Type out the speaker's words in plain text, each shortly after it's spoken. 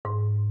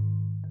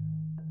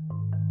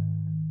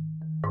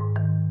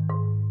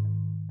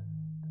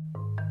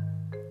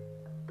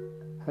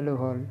Hello,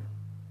 all.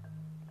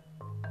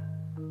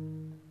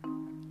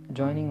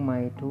 Joining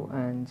my two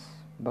hands,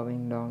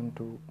 bowing down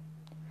to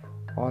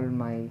all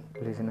my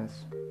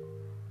listeners.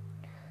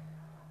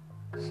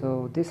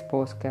 This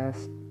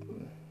podcast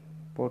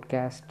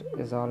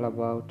is all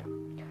about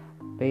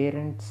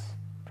parents'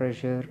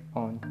 pressure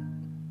on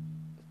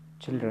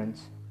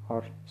children's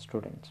or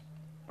students.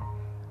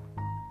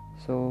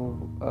 So,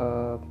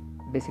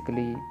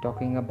 basically,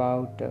 talking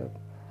about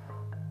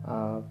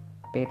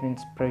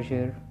parents'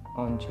 pressure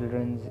on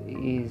children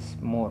is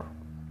more.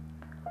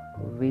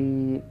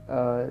 We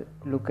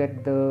look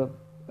at the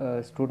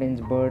students'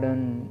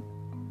 burden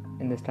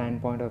in the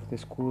standpoint of the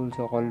schools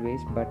always,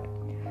 but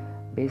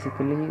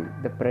basically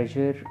the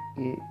pressure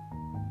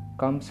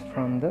comes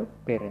from the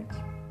parents.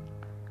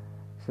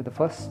 So the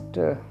first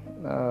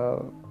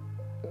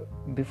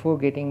before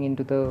getting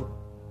into the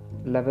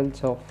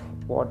levels of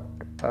what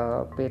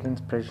parents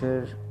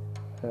pressure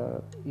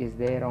is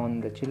there on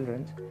the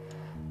children,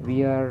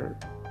 we are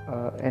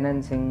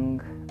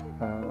enhancing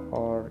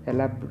or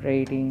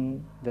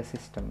elaborating the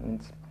system.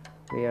 Means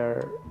we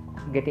are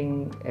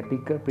getting a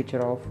bigger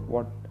picture of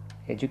what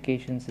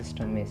education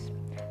system is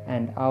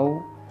and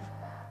how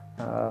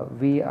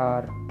we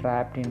are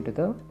trapped into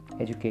the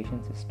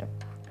education system.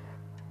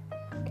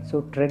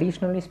 So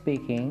traditionally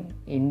speaking,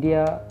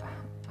 India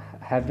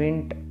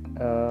haven't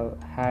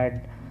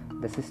had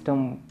the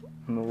system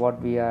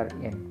what we are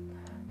in.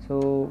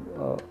 So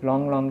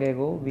long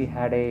ago we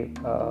had a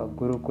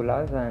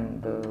gurukulas,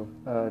 and the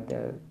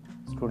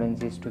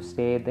students used to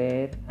stay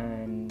there,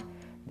 and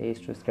they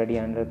used to study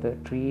under the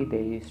tree.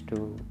 They used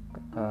to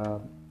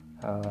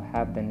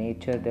have the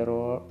nature there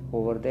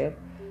over there,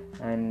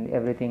 and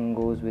everything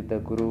goes with the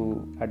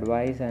guru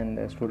advice, and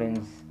the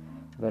students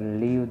will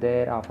live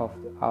there. Half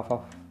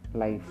of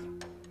life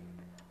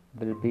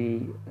will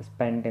be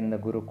spent in the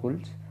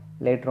gurukuls.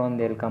 Later on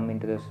they'll come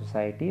into the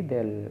society,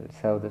 they'll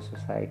serve the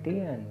society,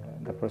 and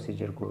the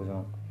procedure goes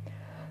on.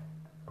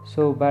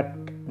 So but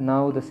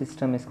now the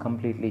system is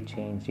completely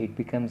changed. It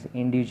becomes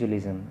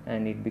individualism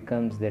and it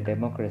becomes the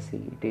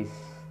democracy. It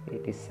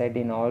is said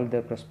in all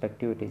the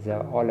perspective, it is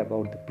all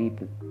about the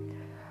people.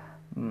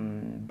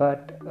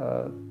 But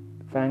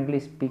frankly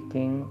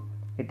speaking,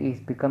 it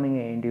is becoming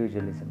an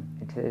individualism.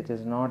 It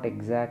is not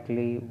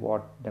exactly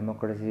what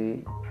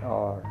democracy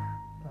or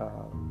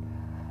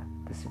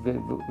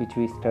which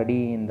we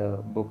study in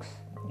the books.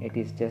 It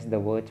is just the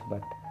words,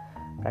 but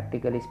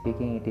practically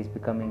speaking, it is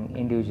becoming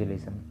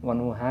individualism. One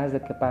who has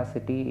the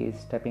capacity is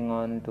stepping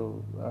on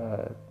to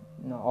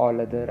all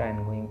other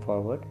and going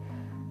forward,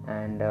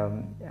 and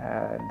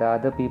the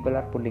other people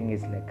are pulling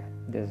his leg.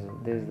 This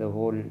is the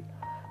whole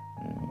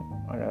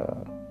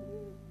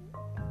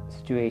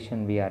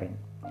situation we are in.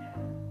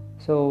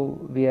 So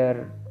we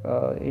are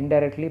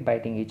indirectly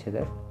biting each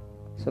other.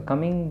 So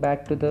coming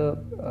back to the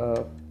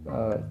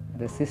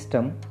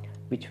system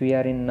which we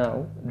are in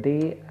now,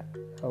 they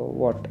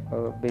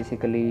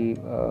basically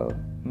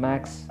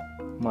Max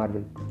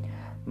Marvel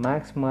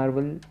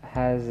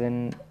has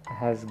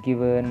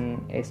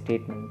given a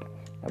statement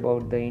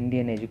about the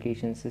Indian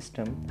education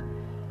system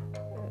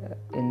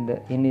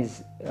in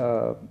his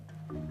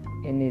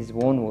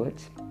own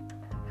words.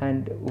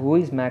 And who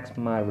is Max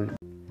Marvel?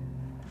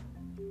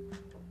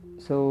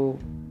 So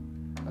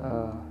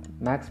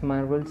Max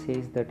Marvel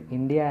says that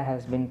India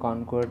has been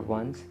conquered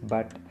once,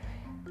 but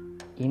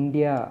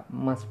India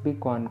must be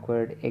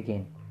conquered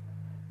again,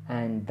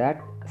 and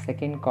that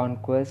second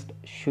conquest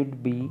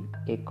should be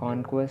a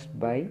conquest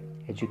by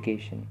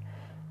education.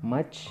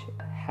 Much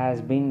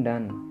has been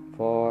done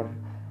for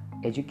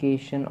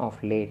education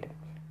of late,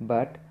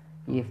 but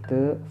if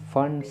the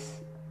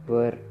funds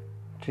were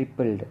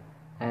tripled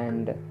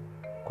and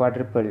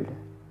quadrupled,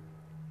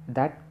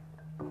 that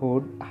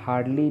would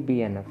hardly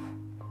be enough.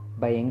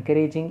 By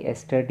encouraging a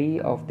study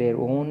of their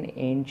own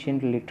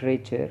ancient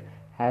literature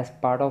as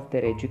part of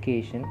their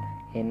education,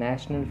 a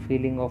national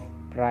feeling of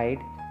pride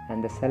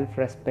and the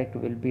self-respect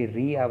will be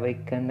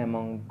reawakened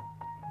among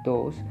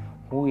those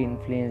who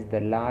influence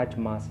the large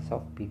masses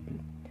of people.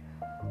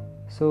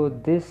 So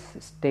this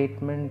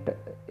statement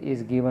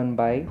is given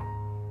by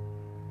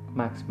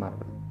Max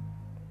Marvel.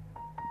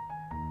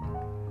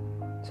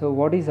 So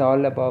what is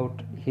all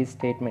about his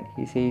statement?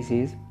 He says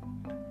is,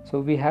 so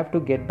we have to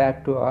get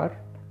back to our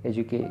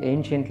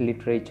ancient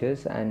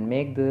literatures and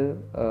make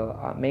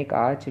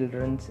our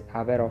children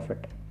aware of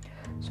it.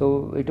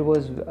 So it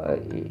was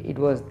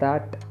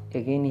that,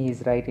 again he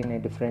is right in a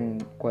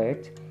different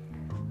quote.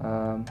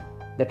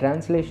 The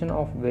translation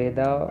of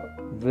Veda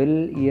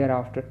will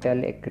hereafter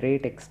tell a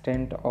great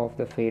extent of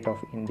the fate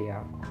of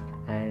India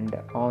and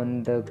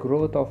on the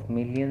growth of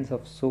millions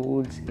of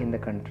souls in the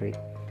country.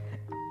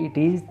 It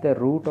is the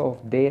root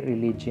of their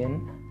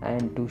religion,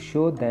 and to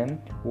show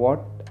them what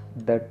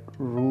that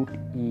root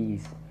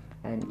is,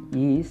 and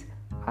is,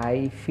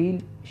 I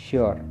feel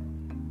sure,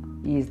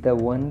 is the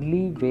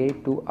only way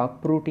to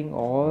uprooting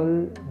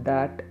all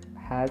that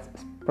has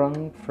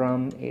sprung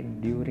from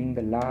it during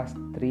the last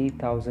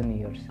 3,000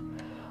 years.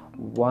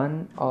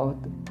 One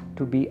ought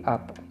to be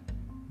up,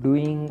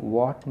 doing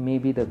what may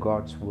be the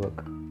God's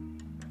work.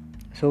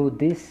 So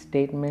this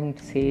statement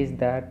says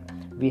that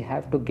we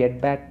have to get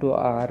back to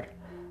our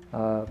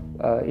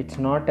it's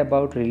not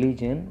about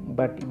religion,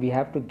 but we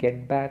have to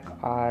get back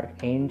our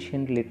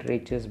ancient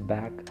literatures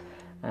back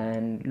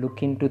and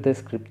look into the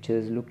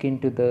scriptures, look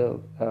into the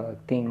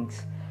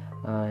things.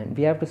 And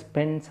we have to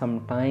spend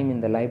some time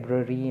in the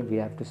library. We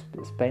have to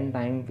spend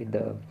time with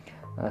the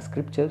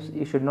scriptures.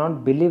 You should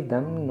not believe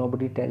them.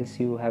 Nobody tells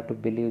you have to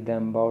believe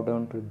them, bow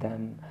down to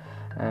them,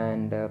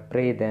 and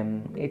pray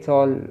them. It's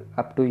all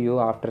up to you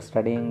after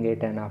studying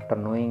it and after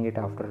knowing it,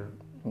 after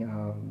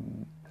uh,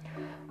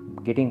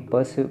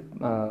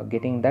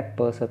 getting that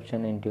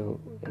perception into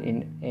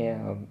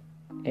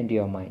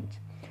your minds.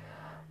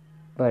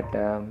 But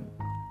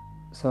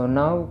so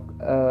now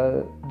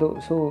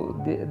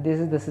this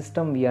is the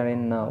system we are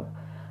in now.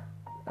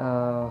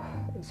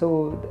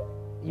 So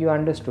you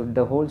understood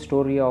the whole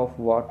story of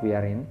what we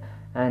are in,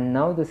 and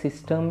now the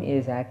system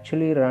is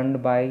actually run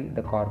by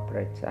the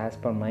corporates, as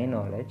per my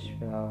knowledge.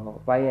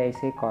 Why I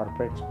say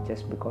corporates?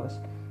 Just because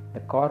the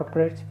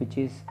corporates which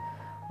is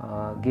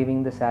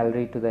giving the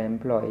salary to the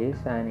employees,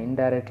 and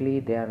indirectly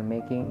they are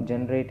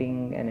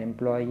generating an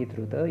employee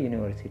through the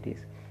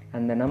universities,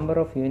 and the number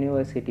of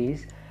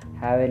universities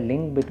have a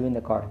link between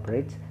the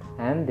corporates,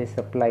 and they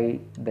supply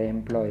the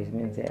employees,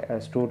 means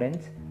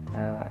students,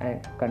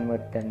 and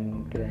convert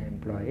them to the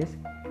employees.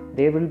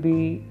 There will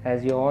be,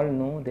 as you all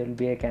know, there will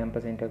be a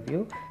campus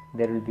interview,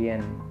 there will be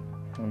an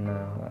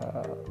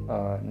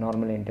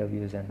normal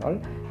interviews and all.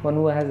 One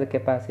who has the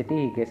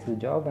capacity, he gets the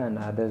job, and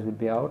others will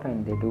be out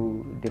and they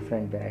do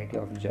different variety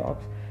of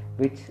jobs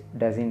which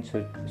doesn't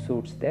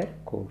suits their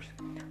course.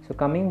 So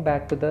coming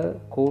back to the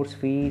course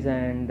fees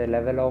and the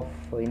level of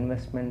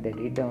investment they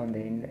did on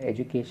the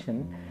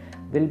education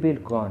will be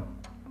gone.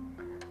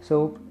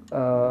 So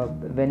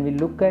when we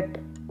look at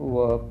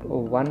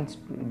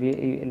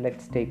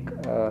let's take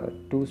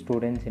two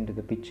students into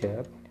the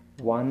picture.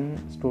 One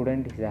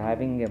student is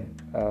having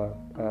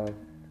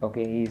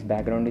his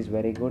background is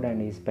very good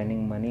and he's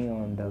spending money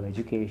on the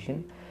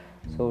education,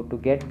 so to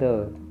get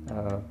the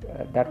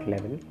that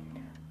level,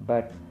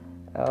 but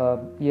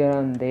here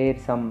and there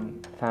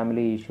some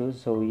family issues,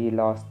 so he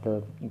lost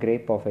the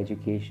grip of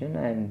education,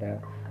 and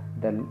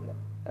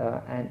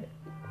and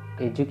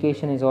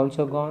education is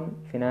also gone,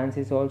 finance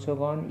is also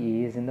gone,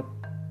 he is in the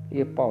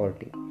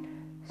poverty.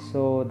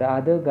 So the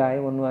other guy,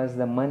 one who has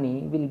the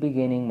money, will be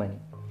gaining money.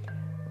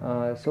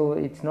 So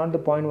it's not the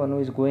point one who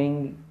is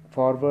going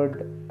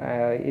forward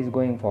is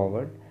going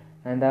forward,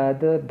 and the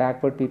other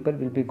backward people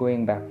will be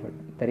going backward.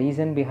 The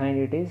reason behind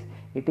it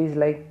is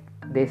like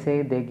they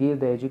say they give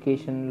the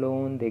education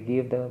loan, they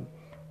give the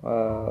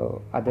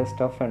other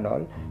stuff and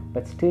all,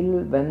 but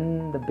still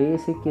when the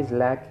basic is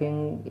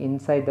lacking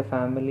inside the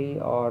family,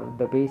 or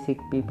the basic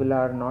people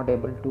are not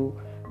able to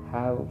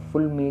have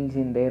full meals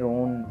in their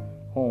own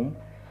home.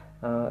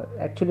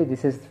 Actually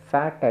this is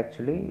fact.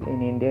 Actually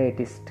in India it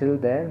is still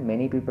there.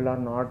 Many people are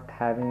not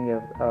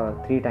having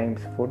 3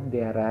 times food,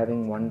 they are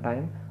having 1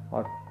 time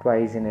or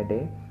twice in a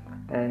day,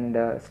 and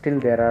still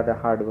there are the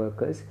hard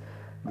workers.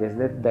 Just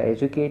that the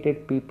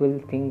educated people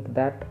think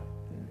that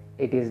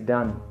it is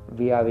done,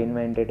 we have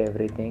invented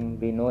everything,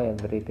 we know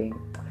everything.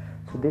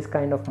 So this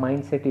kind of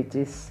mindset, it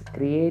is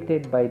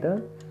created by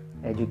the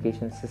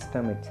education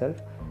system itself.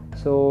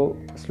 So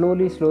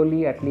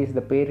slowly at least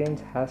the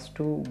parents has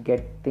to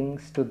get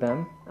things to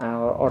them,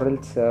 or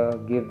else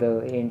give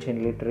the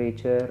ancient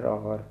literature,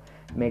 or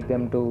make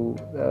them to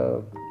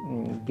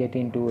get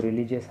into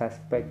religious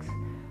aspects,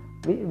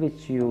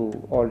 which you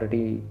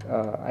already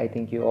I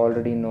think you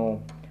already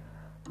know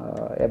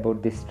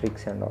about these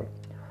tricks and all.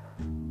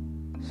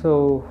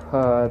 So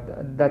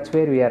that's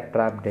where we are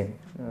trapped in.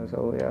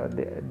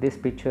 This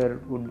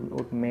picture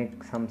would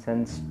make some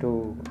sense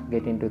to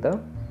get into the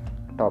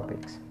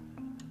topics.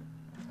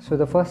 So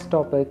the first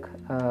topic,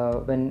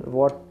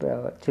 what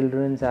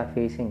children are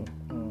facing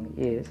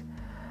is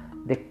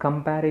the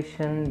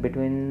comparison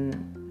between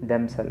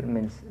themselves,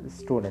 means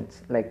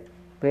students. Like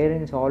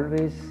parents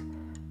always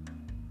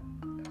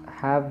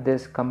have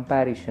this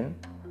comparison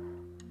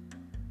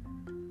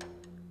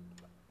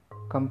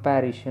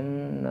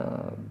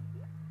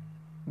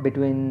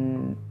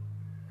between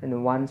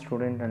one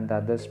student and the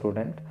other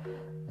student,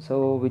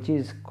 so which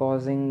is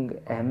causing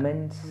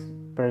immense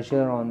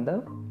pressure on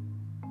the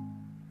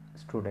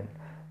student.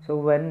 So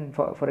when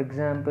for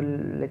example,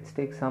 let's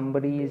take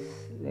somebody is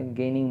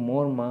gaining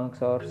more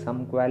marks, or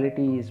some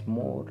quality is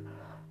more,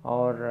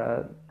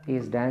 or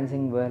is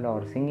dancing well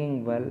or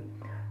singing well,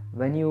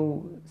 when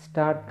you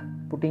start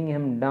putting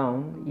him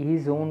down,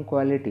 his own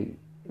quality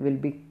will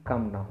be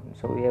come down.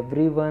 So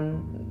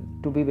everyone,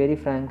 to be very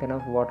frank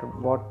enough,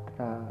 what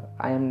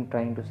I am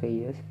trying to say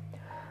is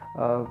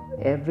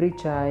every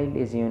child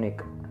is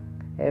unique,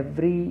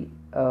 every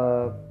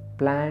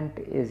plant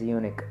is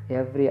unique,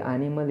 every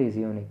animal is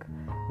unique.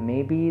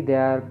 Maybe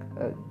their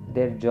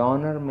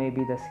genre may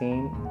be the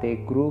same, their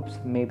groups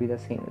may be the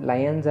same,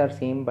 lions are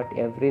same, but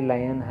every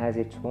lion has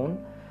its own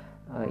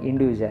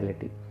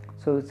individuality.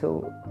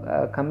 So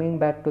coming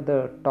back to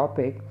the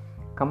topic,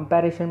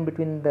 comparison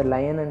between the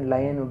lion and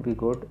lion would be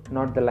good,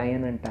 not the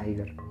lion and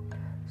tiger.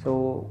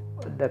 So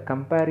the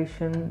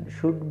comparison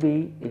should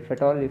be, if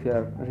at all, if you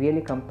are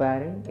really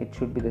comparing, it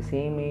should be the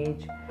same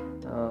age.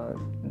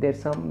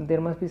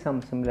 There must be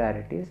some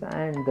similarities,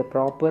 and the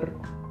proper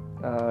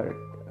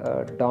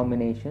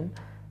domination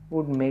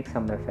would make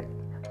some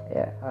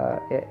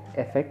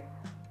effect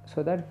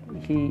so that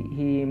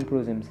he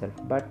improves himself.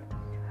 But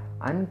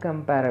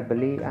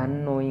uncomparably,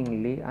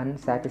 unknowingly,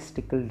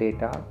 unstatistical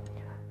data,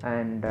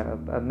 and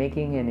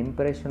making an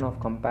impression of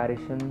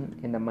comparison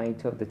in the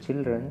minds of the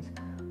children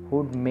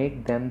would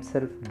make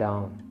themselves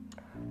down,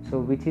 so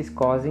which is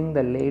causing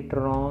the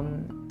later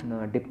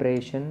on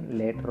depression,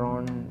 later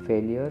on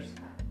failures,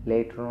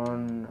 later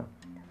on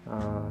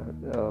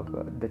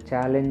the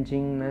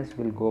challengingness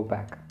will go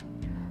back.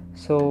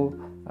 So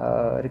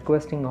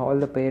requesting all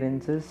the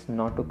parents is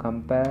not to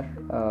compare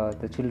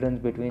the children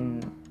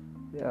between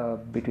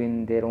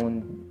their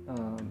own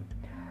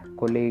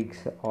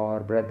colleagues or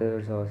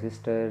brothers or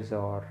sisters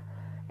or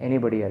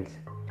anybody else.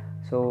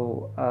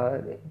 So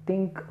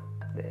think,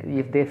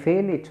 if they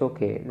fail, it's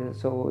okay.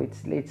 So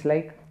it's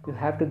like you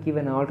have to give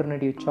an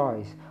alternative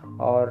choice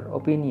or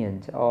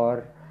opinions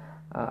or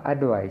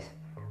advice.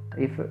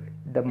 If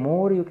the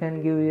more you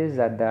can give is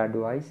the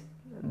advice,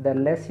 the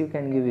less you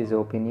can give is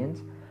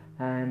opinions,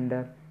 and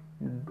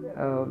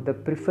the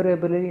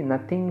preferably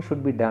nothing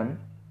should be done,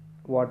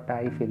 what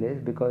I feel is,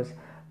 because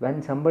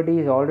when somebody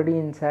is already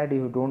inside,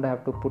 you don't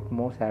have to put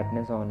more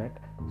sadness on it.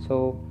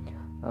 So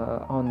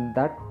on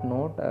that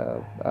note,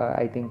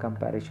 I think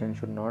comparison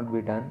should not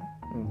be done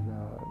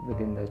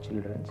within the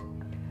children's.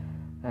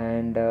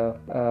 And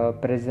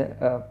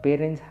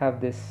parents have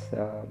this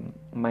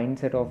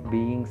mindset of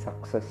being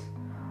success.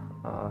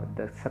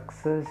 The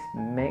success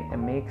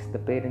makes the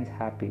parents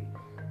happy.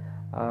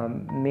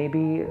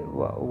 Maybe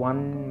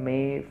one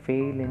may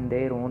fail in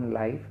their own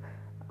life,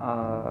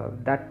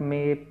 that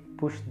may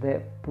push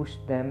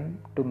them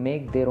to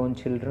make their own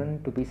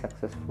children to be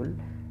successful,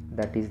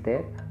 that is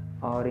there.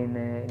 Or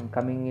in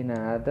coming in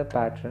another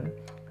pattern,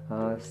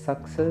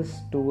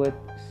 success towards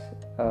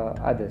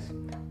others.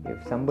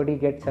 If somebody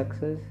gets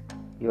success,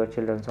 your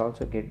children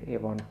also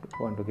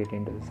want to get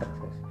into the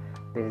success.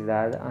 This is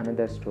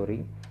another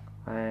story.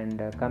 And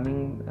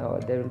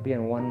there will be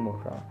one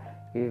more.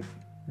 If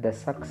the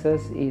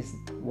success is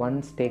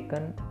once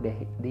taken,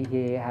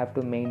 they have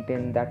to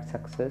maintain that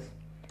success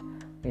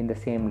in the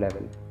same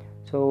level.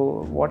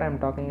 So what I'm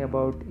talking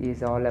about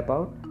is all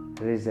about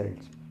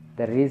results.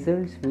 The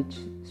results which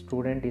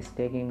student is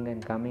taking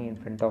and coming in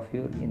front of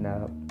you in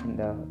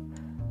the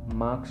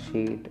mark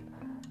sheet,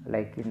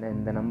 like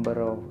in the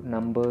number of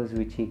numbers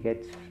which he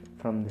gets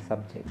from the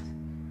subjects.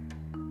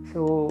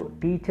 So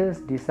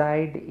teachers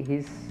decide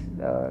his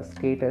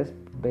status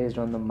based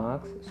on the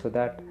marks, so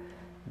that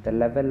the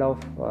level of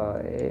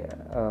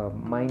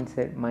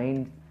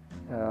mind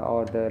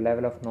or the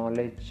level of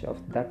knowledge of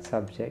that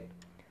subject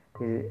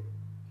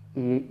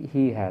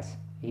he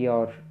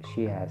or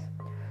she has.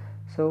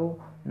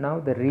 So now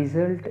the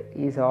result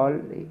is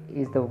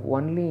the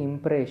only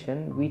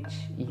impression which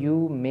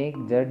you make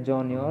judge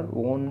on your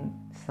own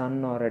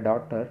son or a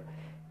daughter,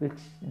 which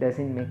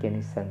doesn't make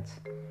any sense.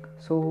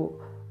 So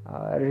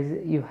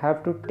you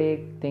have to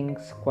take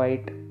things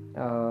quite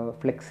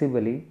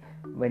flexibly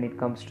when it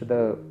comes to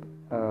the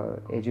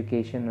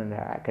education and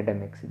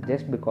academics,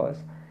 just because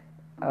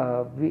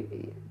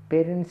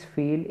parents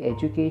feel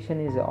education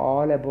is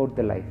all about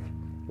the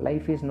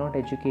life is not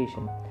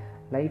education.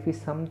 Life is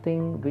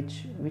something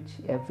which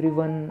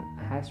everyone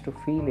has to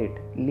feel it,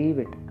 live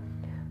it,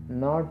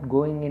 not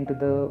going into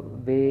the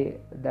way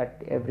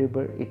that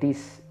everybody it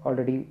is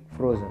already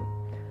frozen.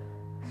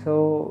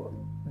 So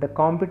the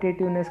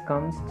competitiveness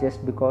comes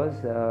just because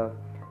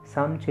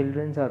some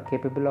children are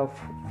capable of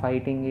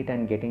fighting it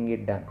and getting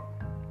it done.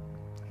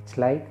 It's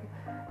like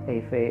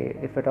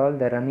if at all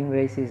the running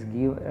race is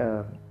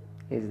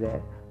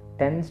there,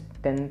 10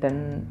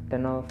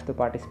 of the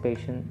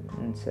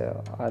participations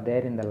are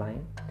there in the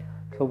line,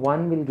 so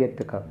one will get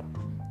the cup.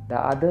 The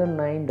other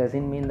 9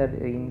 doesn't mean that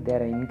they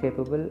are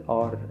incapable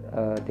or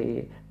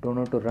they don't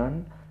know to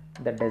run.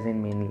 That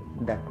doesn't mean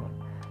that one.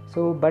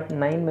 So but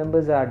 9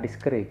 members are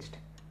discouraged,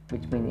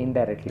 which means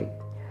indirectly.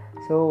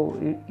 So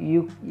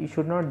you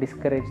should not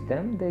discourage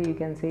them. You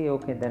can say,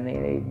 okay,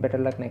 then better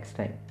luck next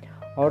time,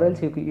 or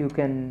else you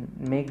can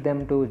make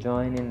them to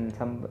join in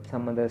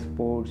some other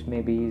sports.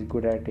 Maybe he's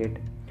good at it.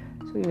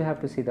 So you have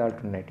to see the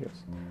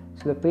alternatives.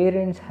 So the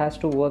parents has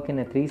to work in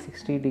a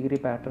 360-degree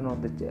pattern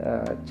of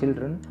the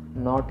children,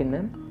 not in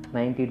a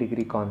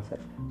 90-degree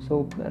concept.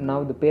 So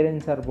now the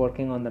parents are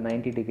working on the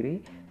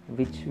 90-degree,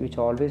 which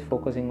always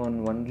focusing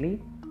on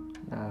only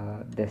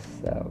this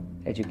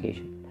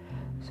education.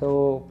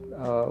 So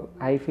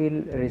I feel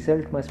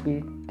result must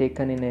be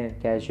taken in a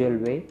casual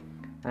way,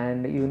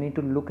 and you need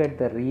to look at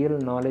the real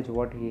knowledge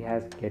what he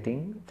has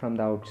getting from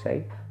the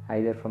outside,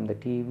 either from the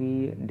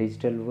TV,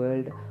 digital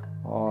world,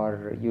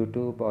 or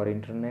YouTube or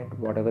internet,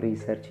 whatever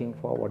he's searching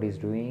for, what he's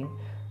doing,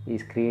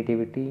 his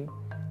creativity,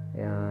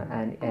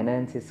 and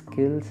enhance his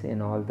skills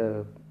in all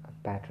the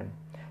pattern.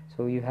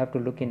 So you have to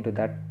look into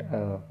that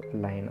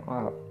line,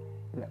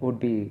 would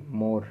be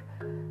more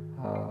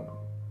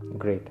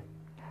Great.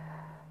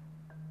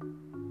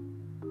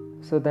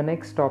 So the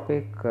next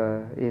topic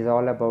is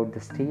all about the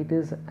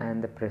status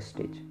and the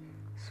prestige.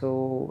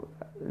 So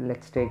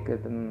let's take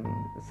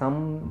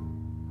some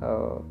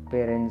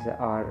parents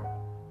are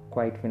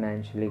quite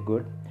financially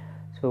good,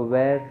 so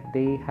where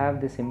they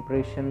have this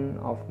impression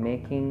of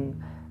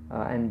making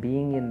and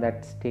being in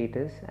that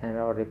status and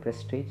or a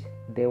prestige,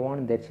 they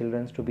want their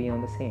children to be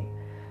on the same.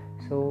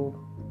 So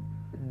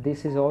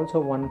this is also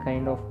one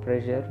kind of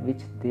pressure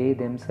which they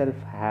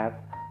themselves have,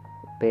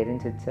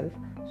 parents itself,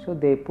 so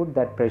they put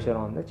that pressure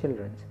on the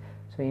children.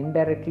 So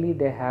indirectly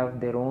they have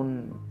their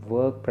own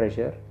work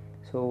pressure,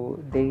 so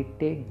they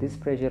take this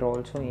pressure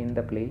also in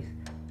the place,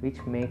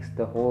 which makes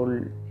the whole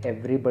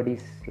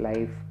everybody's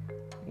life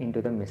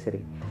into the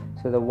misery.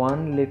 So the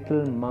one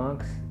little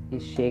marks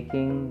is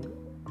shaking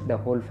the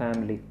whole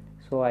family.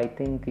 So I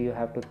think you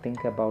have to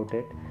think about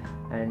it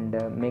and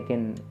make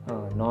a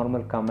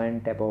normal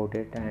comment about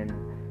it, and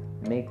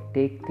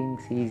take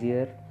things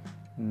easier,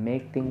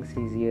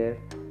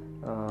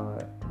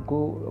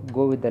 go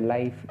with the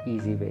life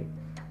easy way.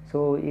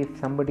 So if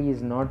somebody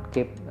is not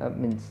kept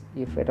means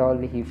if at all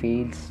he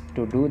feels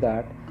to do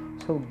that,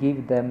 so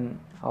give them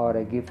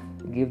or give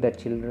the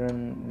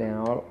children the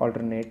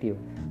alternative.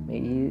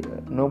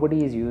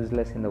 Nobody is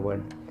useless in the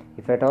world.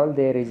 If at all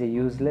there is a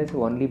useless,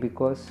 only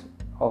because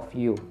of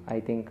you. I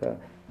think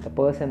the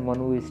person one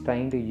who is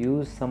trying to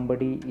use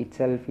somebody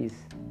itself is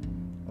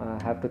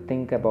have to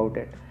think about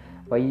it,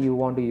 why you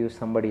want to use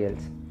somebody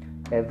else.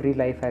 Every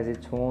life has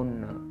its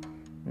own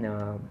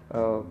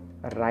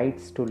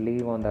rights to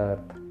live on the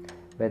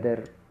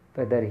earth,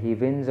 whether he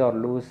wins or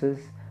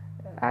loses.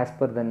 As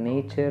per the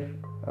nature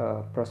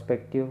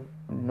perspective,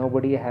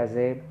 nobody has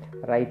a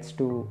rights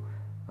to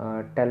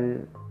tell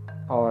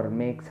or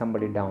make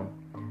somebody down.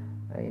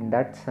 In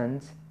that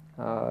sense,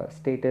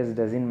 status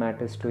doesn't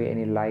matter to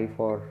any life,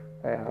 or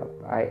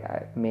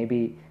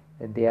maybe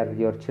they are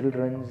your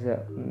children's.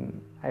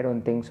 I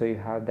don't think so you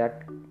have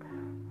that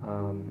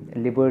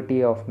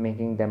liberty of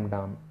making them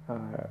down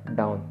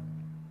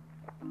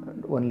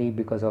only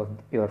because of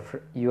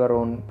your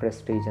own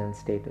prestige and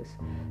status.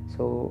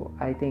 So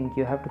I think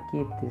you have to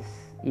keep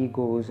this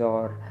egos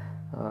or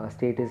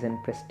status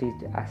and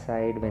prestige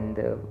aside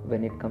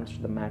when it comes to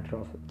the matter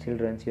of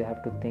children. You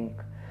have to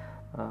think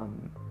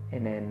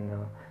in a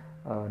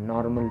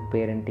normal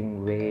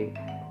parenting way,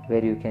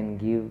 where you can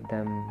give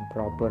them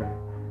proper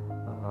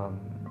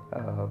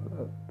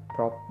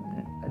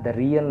the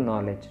real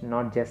knowledge,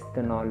 not just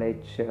the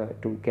knowledge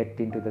to get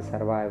into the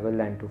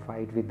survival and to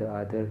fight with the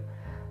other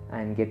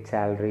and get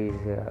salaries,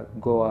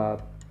 go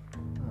up,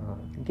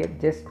 get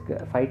just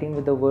fighting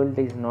with the world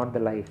is not the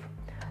life.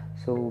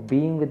 So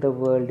being with the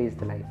world is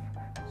the life.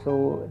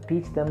 So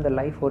teach them the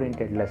life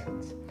oriented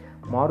lessons.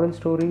 Moral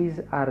stories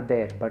are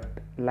there, but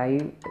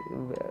life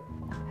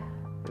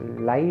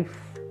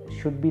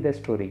should be the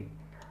story.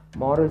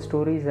 Moral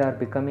stories are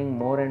becoming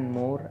more and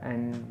more,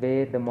 and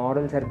where the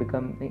morals are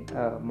becoming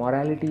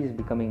morality is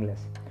becoming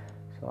less.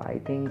 So I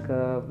think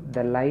the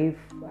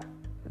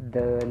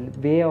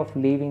way of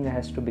living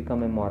has to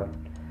become a moral.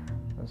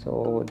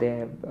 So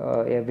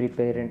every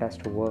parent has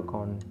to work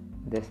on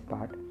this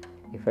part.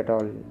 If at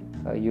all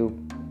you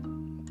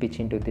pitch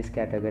into this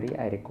category,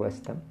 I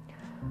request them.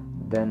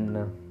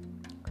 Then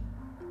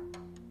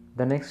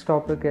the next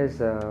topic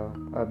is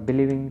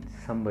believing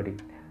somebody.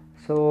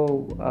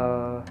 So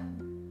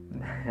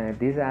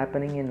this is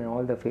happening in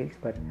all the fields,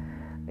 but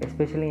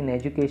especially in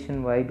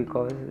education. Why?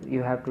 Because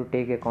you have to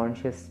take a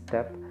conscious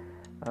step.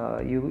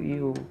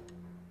 You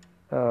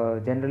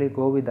generally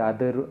go with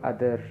other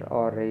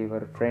or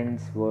your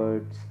friends'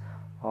 words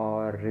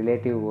or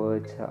relative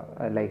words,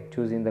 like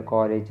choosing the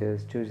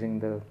colleges, choosing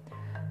the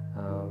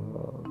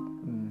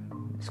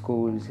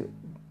schools,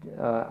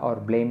 or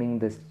blaming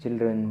the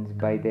children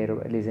by their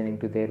listening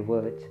to their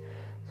words.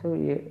 So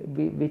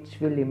which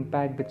will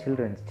impact the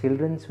children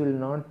will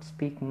not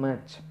speak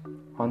much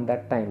on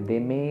that time. They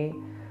may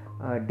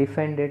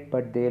defend it,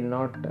 but they will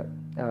not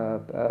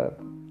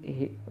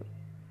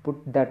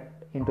put that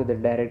into the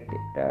direct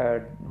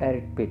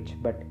pitch,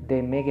 but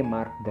they make a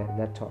mark there,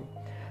 that's all.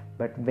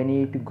 But when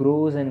it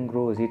grows and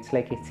grows, it's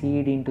like a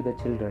seed into the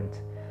children's.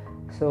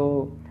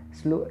 So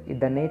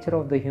the nature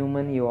of the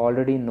human you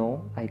already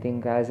know. I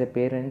think as a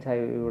parent I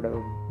would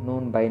have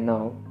known by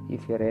now.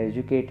 If you are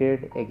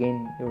educated,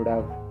 again you would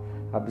have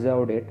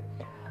observed it.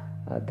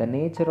 The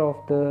nature of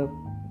the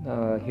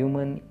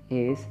human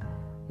is,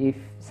 if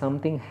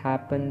something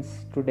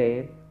happens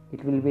today,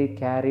 it will be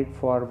carried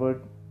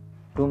forward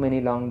too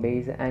many long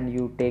days, and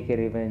you take a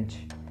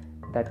revenge.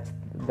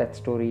 That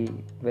story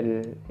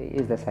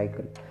is the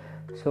cycle.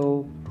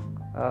 So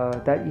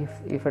that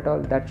if at all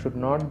that should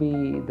not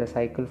be the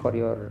cycle for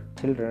your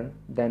children,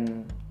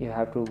 then you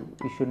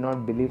should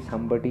not believe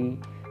somebody's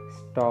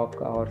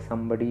talk or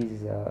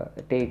somebody's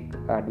take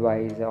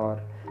advice, or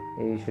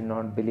you should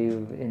not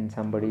believe in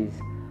somebody's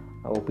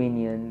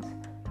opinions.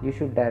 You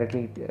should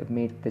directly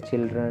meet the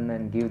children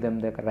and give them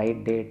the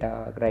right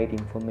data, right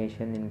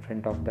information in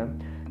front of them.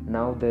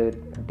 Now the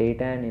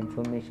data and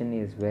information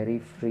is very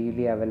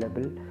freely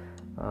available.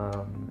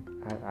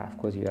 Of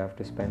course you have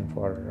to spend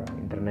for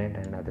internet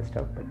and other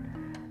stuff, but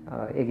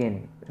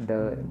again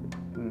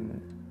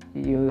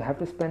you have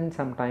to spend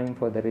some time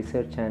for the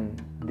research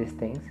and these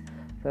things,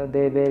 so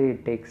where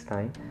it takes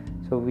time,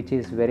 so which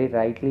is very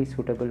rightly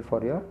suitable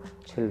for your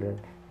children.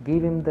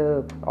 Give him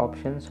the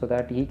options so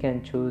that he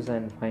can choose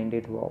and find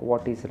it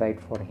what is right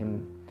for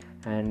him,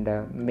 and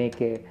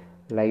make a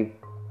life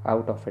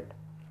out of it.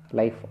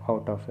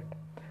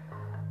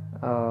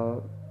 uh,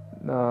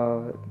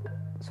 uh,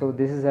 so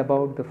this is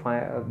about the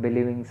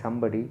believing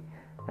somebody,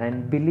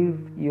 and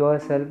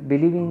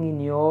believing in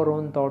your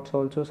own thoughts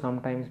also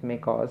sometimes may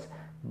cause,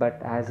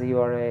 but as you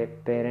are a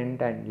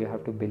parent and you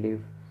have to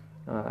believe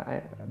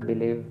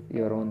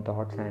your own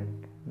thoughts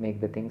and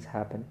make the things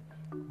happen.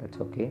 That's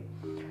okay.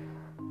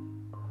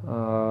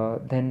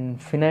 Then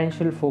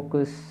financial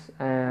focus,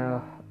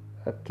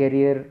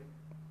 career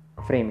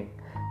framing.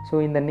 So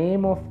in the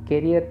name of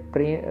career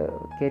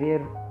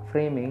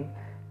framing,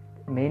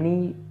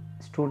 many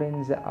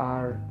students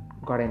are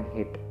gotten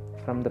hit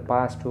from the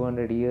past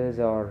 200 years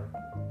or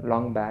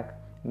long back.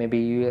 Maybe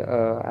you,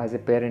 as a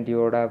parent,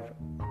 you would have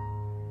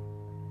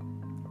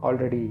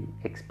already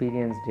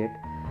experienced it.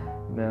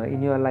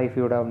 In your life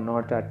you would have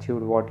not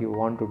achieved what you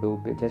want to do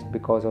just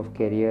because of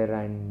career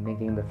and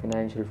making the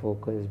financial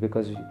focus,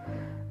 because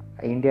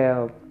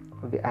India,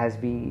 as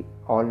we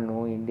all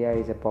know, India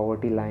is a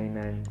poverty line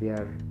and we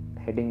are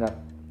heading up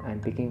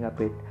and picking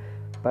up it,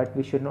 but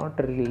we should not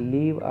really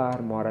leave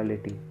our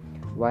morality.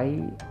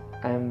 Why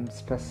I am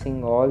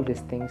stressing all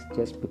these things?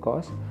 Just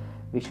because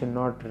we should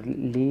not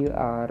leave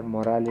our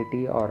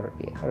morality or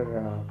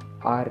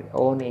our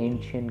own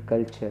ancient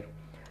culture.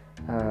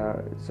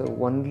 So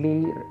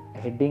only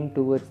heading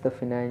towards the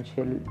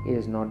financial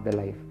is not the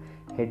life.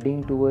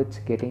 Heading towards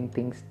getting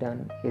things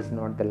done is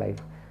not the life.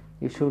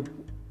 You should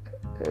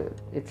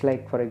it's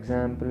like, for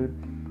example,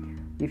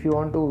 if you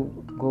want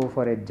to go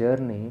for a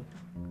journey,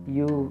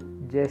 you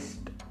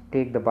just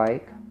take the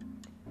bike.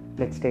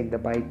 Let's take the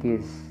bike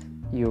is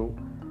you,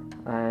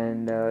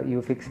 and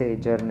you fix a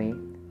journey.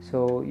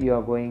 So you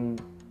are going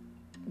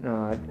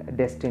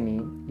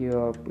destiny, you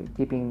are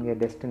keeping a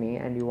destiny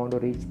and you want to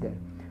reach there.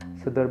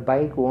 So the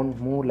bike won't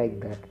move like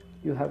that.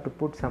 You have to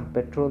put some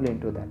petrol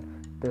into that.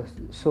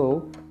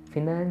 So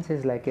finance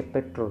is like a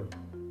petrol.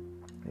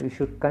 You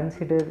should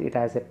consider it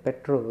as a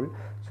petrol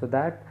so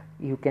that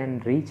you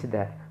can reach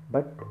there.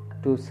 But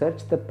to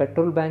search the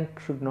petrol bank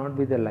should not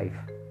be the life.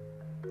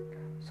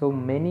 So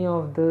many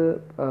of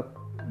the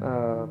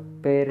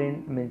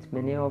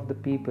many of the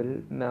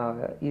people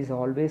is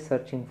always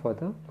searching for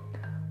the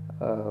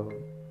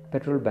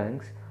petrol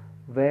banks,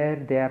 where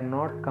they are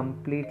not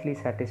completely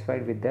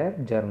satisfied with their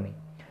journey.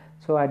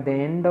 So at the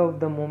end of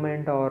the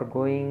moment, or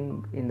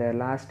going in the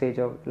last bit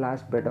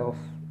of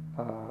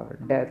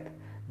death,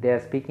 they are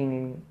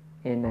speaking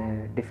in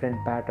a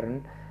different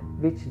pattern,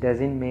 which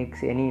doesn't make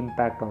any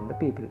impact on the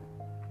people.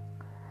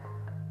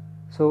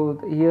 So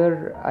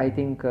here I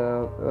think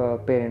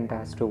parent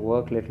has to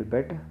work a little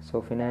bit.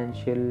 So finance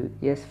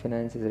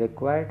is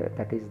required,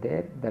 that is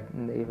there, that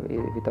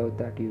without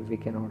that we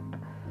cannot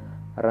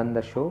run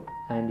the show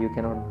and you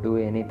cannot do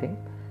anything.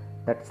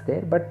 That's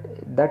there, but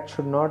that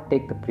should not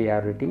take the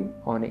priority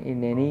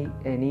in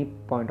any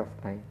point of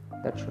time.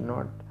 That should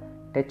not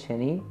touch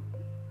any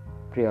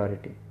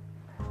priority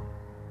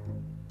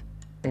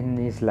in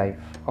his life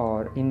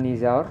or in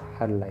his or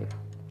her life.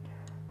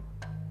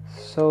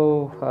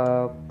 So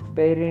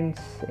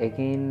parents,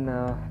 again,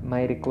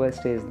 my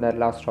request is the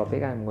last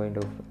topic I'm going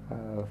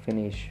to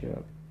finish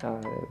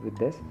with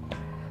this.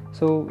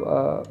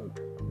 So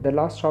the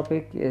last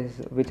topic is,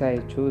 which I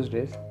chose,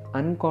 is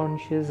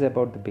unconscious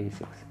about the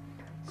basics.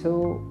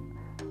 So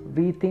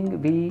we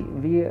think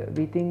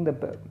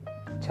the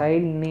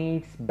child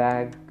needs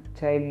bag,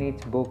 child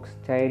needs books,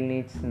 child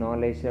needs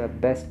knowledge,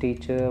 best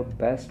teacher,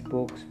 best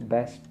books,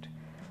 best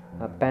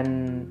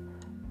pen,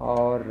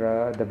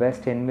 or the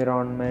best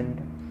environment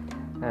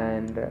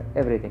and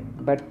everything.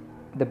 But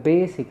the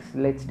basics,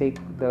 let's take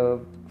the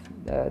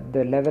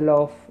level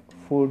of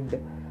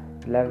food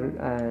level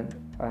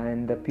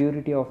and the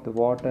purity of the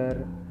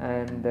water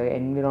and the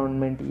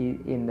environment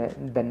in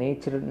the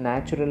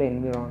natural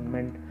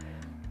environment,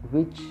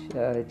 which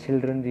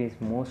children is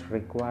most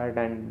required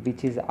and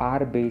which is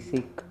our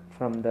basic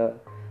from the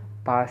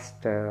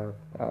past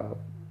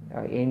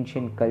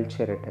ancient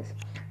culture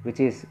it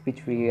is,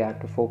 which we have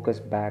to focus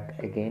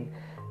back again.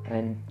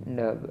 And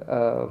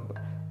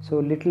so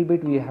little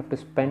bit we have to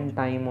spend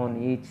time on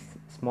each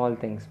small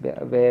things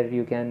where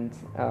you can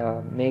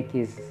make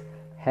his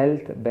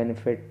health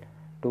benefit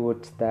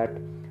towards that,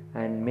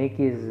 and make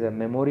his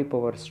memory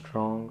power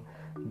strong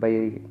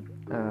by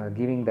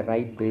giving the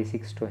right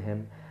basics to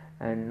him,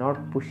 and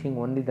not pushing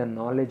only the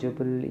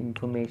knowledgeable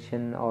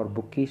information or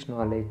bookish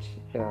knowledge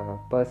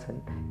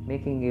person,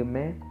 making him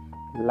a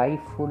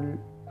lifeful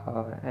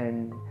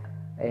and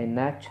a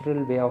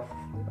natural way of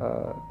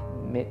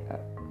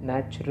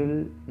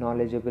natural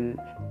knowledgeable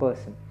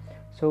person.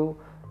 So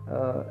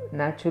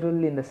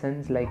natural in the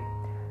sense, like,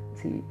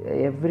 see,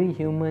 every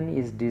human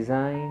is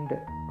designed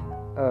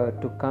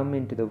to come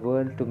into the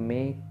world to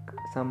make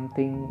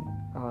something,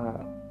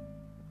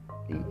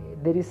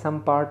 there is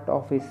some part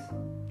of his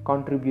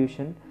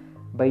contribution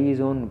by his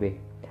own way.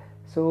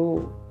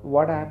 So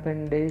what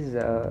happened is,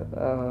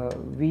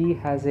 we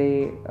as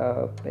a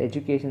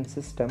education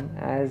system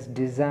has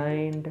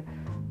designed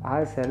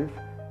ourselves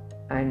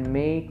and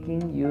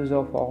making use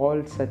of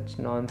all such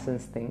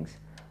nonsense things,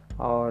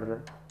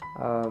 or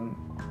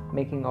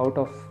making out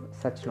of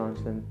such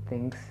nonsense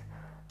things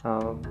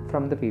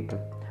from the people.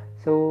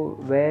 So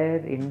where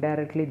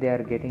indirectly they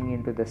are getting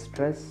into the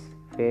stress,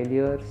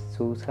 failures,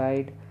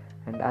 suicide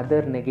and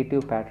other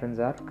negative patterns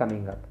are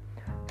coming up.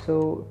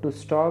 So to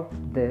stop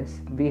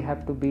this, we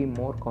have to be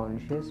more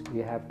conscious, we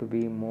have to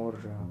be more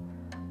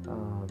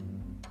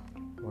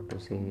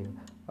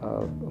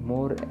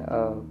more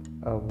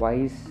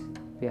wise.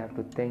 We have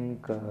to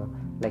think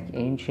like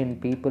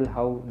ancient people,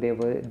 how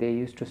they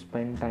used to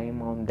spend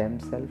time on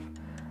themselves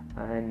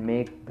and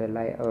make the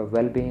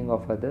well-being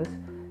of others.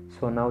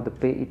 So now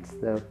it's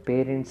the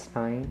parents'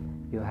 time.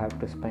 You have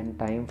to spend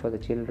time for the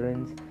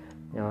children.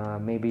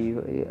 Maybe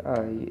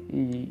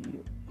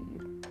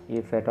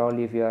if at all,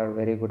 if you are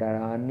very good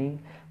at earning,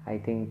 I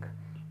think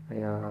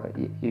you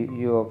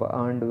have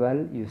earned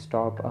well, you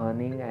stop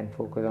earning and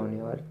focus on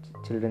your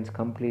children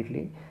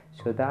completely,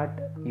 so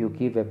that you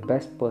give a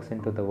best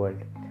person to the world.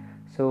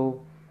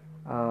 So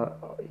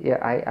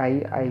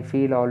I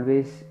feel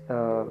always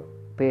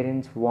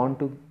parents want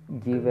to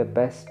give a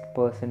best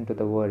person to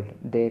the world,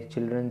 their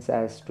children,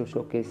 as to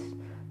showcase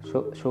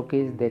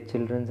their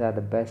children are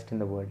the best in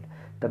the world.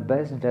 The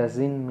best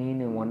doesn't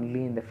mean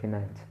only in the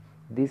finance.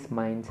 This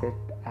mindset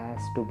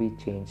has to be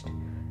changed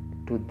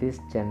to this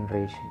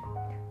generation.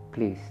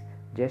 Please,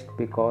 just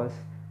because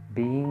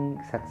being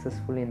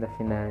successful in the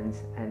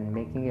finance and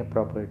making a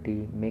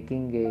property,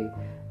 making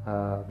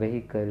a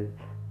vehicle,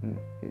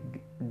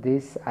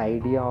 this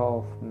idea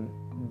of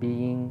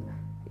being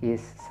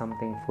is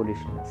something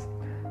foolishness.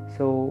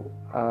 So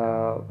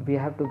we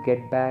have to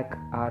get back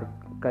our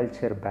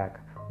culture back.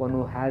 One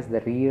who has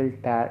the real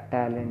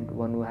talent,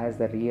 one who has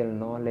the real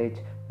knowledge,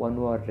 one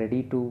who are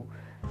ready to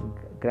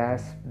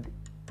grasp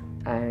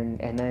and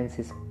enhance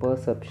his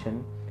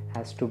perception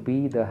has to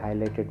be the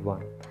highlighted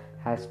one,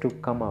 has to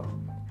come up,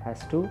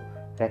 has to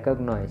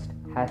recognized,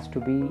 has to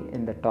be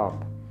in the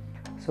top.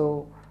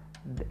 So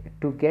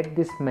to get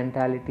this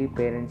mentality,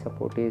 parent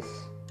support is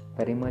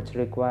very much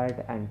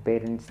required, and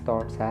parents'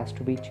 thoughts has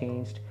to be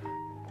changed,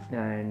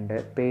 and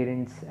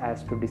parents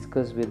has to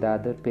discuss with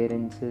other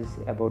parents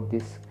about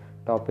these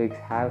topics,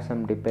 have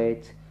some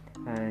debates,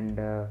 and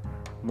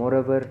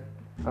moreover,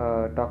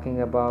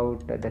 talking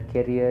about the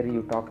career,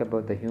 you talk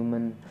about the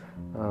human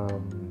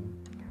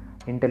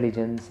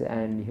intelligence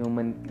and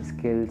human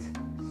skills,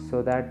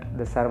 so that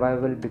the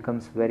survival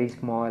becomes very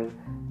small,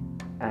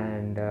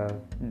 and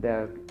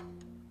the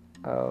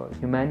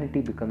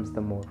humanity becomes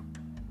the more.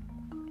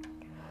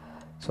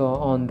 So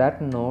on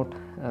that note,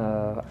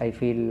 I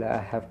feel I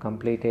have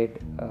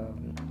completed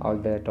all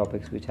the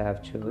topics which I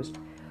have chosen.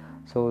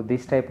 So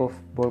this type of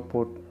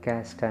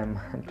podcast I'm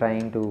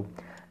trying to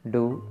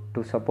do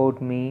to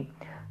support me.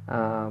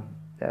 So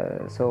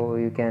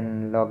you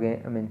can log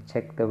in,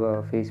 check the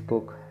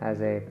Facebook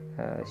as a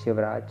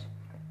Shivraj,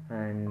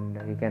 and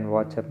you can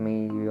WhatsApp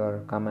me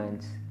your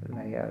comments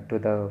to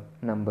the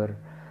number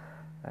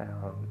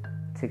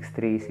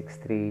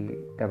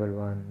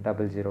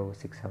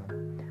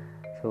 6363110067.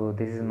 So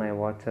this is my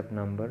WhatsApp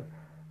number,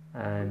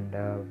 and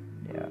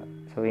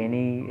so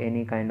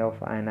any kind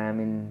of, and I'm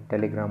in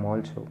Telegram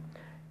also,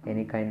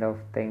 any kind of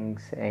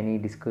things, any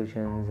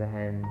discussions,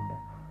 and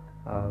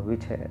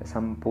which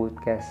some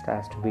podcast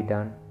has to be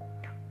done.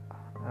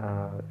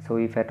 So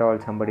if at all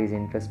somebody is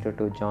interested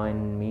to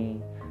join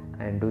me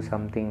and do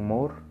something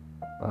more,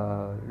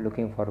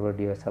 looking forward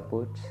to your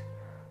supports.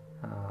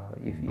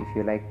 If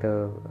you like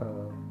the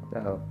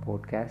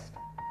podcast,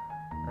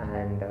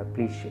 and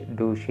please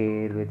do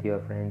share with your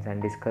friends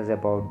and discuss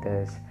about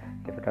this.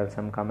 If at all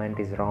some comment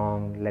is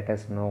wrong, let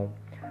us know,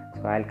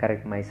 so I'll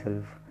correct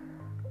myself.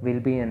 We'll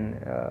be in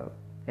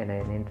an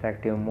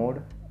interactive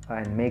mode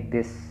and make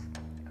this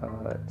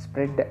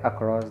spread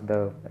across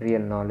the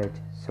real knowledge,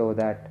 so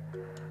that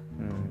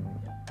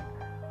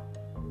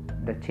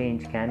the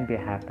change can be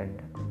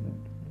happened.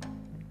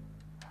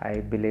 I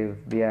believe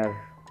we are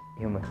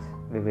humans,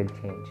 we will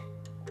change,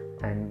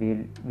 and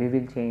we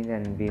will change,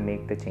 and we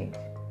make the change.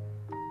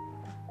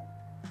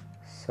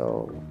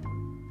 So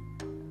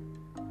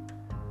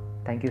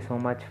thank you so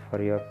much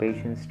for your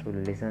patience to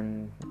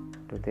listen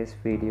to this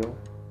audio.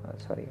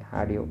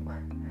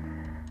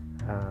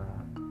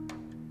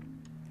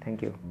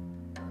 Thank you.